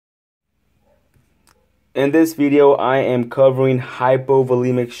In this video, I am covering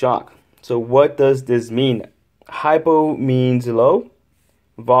hypovolemic shock. So what does this mean? Hypo means low.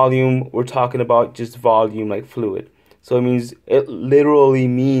 Volume, we're talking about just volume like fluid. So it literally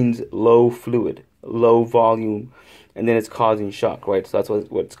means low fluid, low volume, and then it's causing shock, right? So that's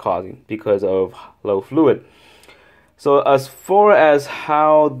what it's causing because of low fluid. So as far as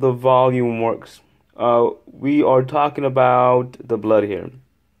how the volume works, we are talking about the blood here.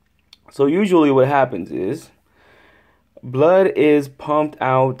 So usually what happens is blood is pumped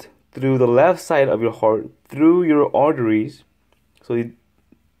out through the left side of your heart, through your arteries. So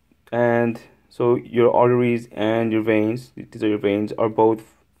your arteries and your veins, these are your veins,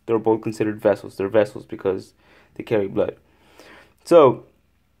 they're both considered vessels. They're vessels because they carry blood. So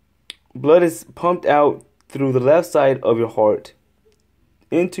blood is pumped out through the left side of your heart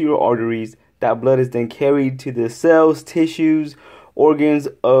into your arteries. That blood is then carried to the cells, tissues, organs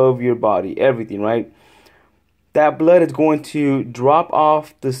of your body, everything, right? That blood is going to drop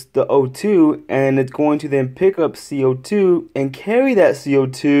off the O2, and it's going to then pick up CO2 and carry that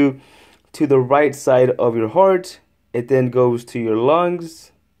CO2 to the right side of your heart. It then goes to your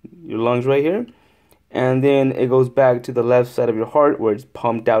lungs right here, and then it goes back to the left side of your heart where it's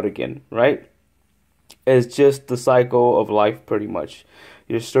pumped out again, right? It's just the cycle of life, pretty much,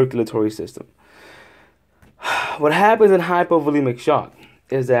 your circulatory system. What happens in hypovolemic shock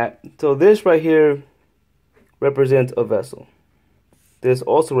is that, so this right here represents a vessel. This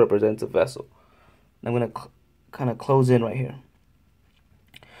also represents a vessel. I'm going to kind of close in right here.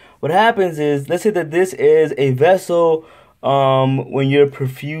 What happens is, let's say that this is a vessel when you're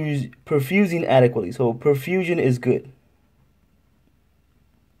perfusing adequately. So perfusion is good.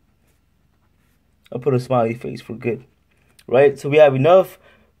 I'll put a smiley face for good, right? So we have enough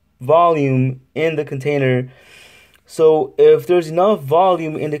volume in the container. So if there's enough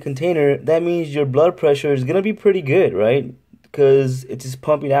volume in the container, that means your blood pressure is going to be pretty good, right? Because it's just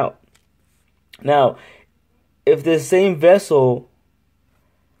pumping out. Now, if the same vessel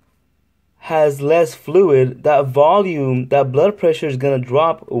has less fluid, that blood pressure is going to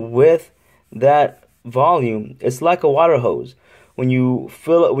drop with that volume. It's like a water hose. When you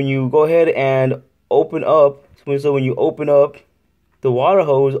go ahead and open up, so when you open up the water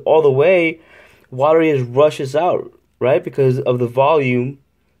hose all the way, water just rushes out, right? Because of the volume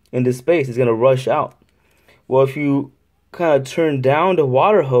in the space, it's going to rush out. Well, if you kind of turn down the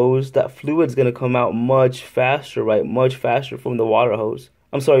water hose, that fluid's going to come out much faster, right? Much faster from the water hose.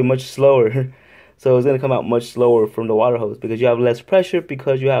 I'm sorry, much slower. So it's going to come out much slower from the water hose because you have less pressure,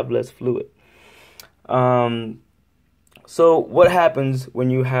 because you have less fluid. So what happens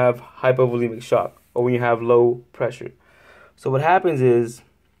when you have hypovolemic shock or when you have low pressure? So what happens is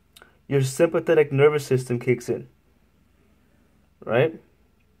your sympathetic nervous system kicks in, right?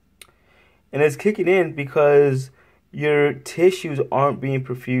 And it's kicking in because your tissues aren't being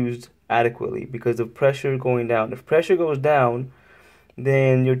perfused adequately because of pressure going down. If pressure goes down,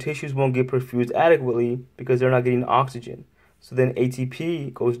 then your tissues won't get perfused adequately because they're not getting oxygen. So then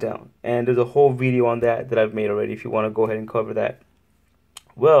ATP goes down. And there's a whole video on that I've made already if you want to go ahead and cover that.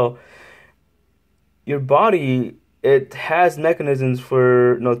 Well, your body, it has mechanisms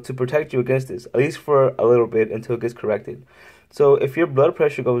to protect you against this, at least for a little bit until it gets corrected. So if your blood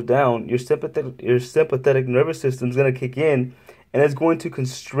pressure goes down, your sympathetic nervous system is going to kick in, and it's going to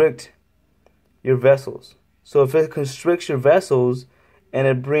constrict your vessels. So if it constricts your vessels and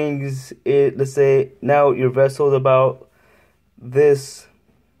it brings it, let's say now your vessel is about this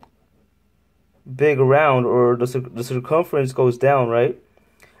big around, or the circumference goes down, right?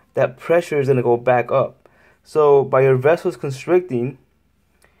 That pressure is going to go back up. So by your vessels constricting,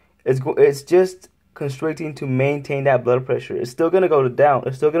 it's just constricting to maintain that blood pressure. It's still going to go down.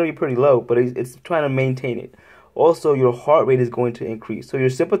 It's still going to be pretty low, but it's trying to maintain it. Also, your heart rate is going to increase. So your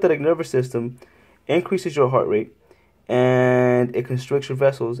sympathetic nervous system increases your heart rate, and it constricts your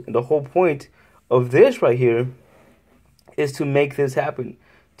vessels. And the whole point of this right here is to make this happen,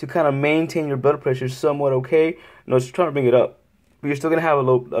 to kind of maintain your blood pressure somewhat okay. No, it's trying to bring it up, but you're still going to have a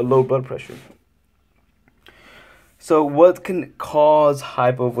low blood pressure. So what can cause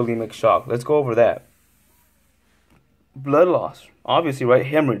hypovolemic shock? Let's go over that. Blood loss, obviously, right?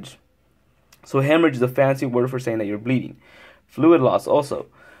 Hemorrhage. So hemorrhage is a fancy word for saying that you're bleeding. Fluid loss also.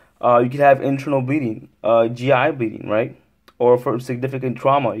 You could have internal bleeding, GI bleeding, right? Or for significant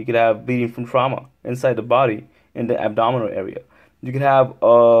trauma, you could have bleeding from trauma inside the body in the abdominal area. You could have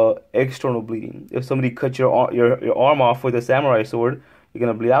external bleeding. If somebody cut your arm off with a samurai sword, you're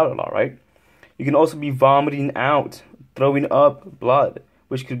going to bleed out a lot, right? You can also be vomiting out, throwing up blood,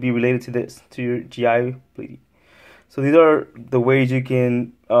 which could be related to your GI bleeding. So these are the ways you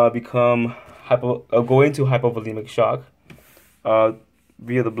can become go into hypovolemic shock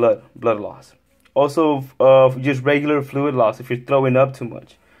via the blood loss. Also, just regular fluid loss if you're throwing up too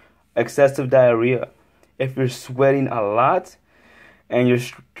much, excessive diarrhea, if you're sweating a lot, and you're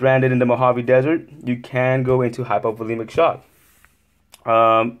stranded in the Mojave Desert, you can go into hypovolemic shock.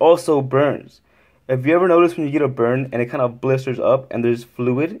 Also, burns. If you ever notice when you get a burn and it kind of blisters up and there's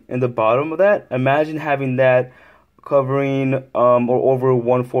fluid in the bottom of that, imagine having that covering or over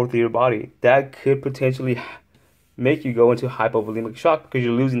 1/4 of your body. That could potentially make you go into hypovolemic shock because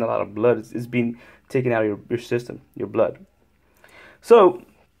you're losing a lot of blood. It's being taken out of your system, your blood. So,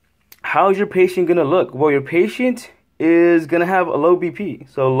 how's your patient going to look? Well, your patient is going to have a low BP,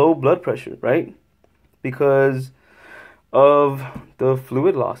 so low blood pressure, right? Because of the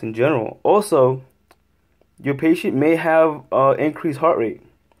fluid loss in general. Also, your patient may have increased heart rate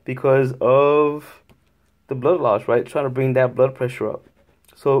because of the blood loss, right? Trying to bring that blood pressure up.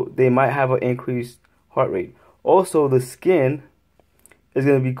 So they might have an increased heart rate. Also, the skin is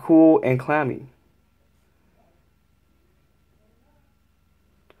going to be cool and clammy.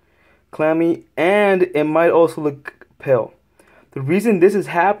 And it might also look pale. The reason this is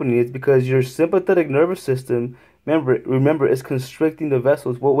happening is because your sympathetic nervous system, remember, is constricting the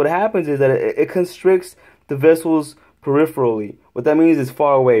vessels. What happens is that it constricts the vessels peripherally. What that means is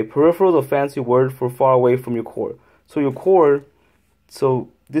far away. Peripheral is a fancy word for far away from your core. So your core, so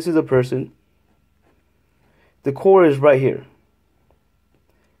this is a person. The core is right here.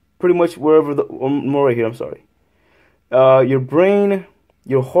 Pretty much wherever more right here, I'm sorry. Your brain,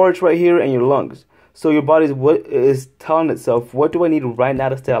 your heart's right here, and your lungs. So your body is telling itself, what do I need right now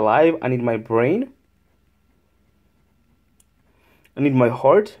to stay alive? I need my brain. I need my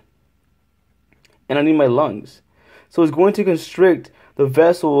heart. And I need my lungs. So it's going to constrict the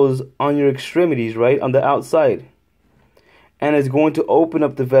vessels on your extremities, right? On the outside. And it's going to open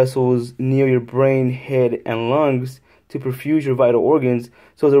up the vessels near your brain, head, and lungs to perfuse your vital organs.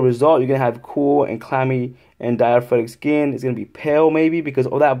 So as a result, you're going to have cool and clammy and diaphoretic skin. It's going to be pale maybe because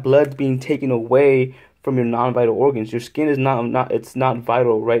all that blood's being taken away from your non-vital organs. Your skin is not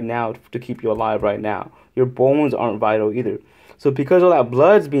vital right now to keep you alive right now. Your bones aren't vital either. So because all that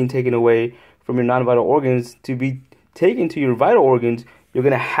blood's being taken away from your non-vital organs to be taken to your vital organs, you're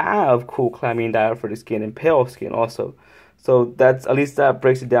going to have cool, clammy, and diaphoretic skin and pale skin also. So that's, at least that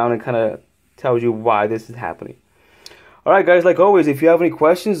breaks it down and kind of tells you why this is happening. Alright guys, like always, if you have any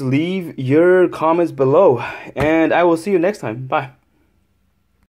questions, leave your comments below. And I will see you next time. Bye.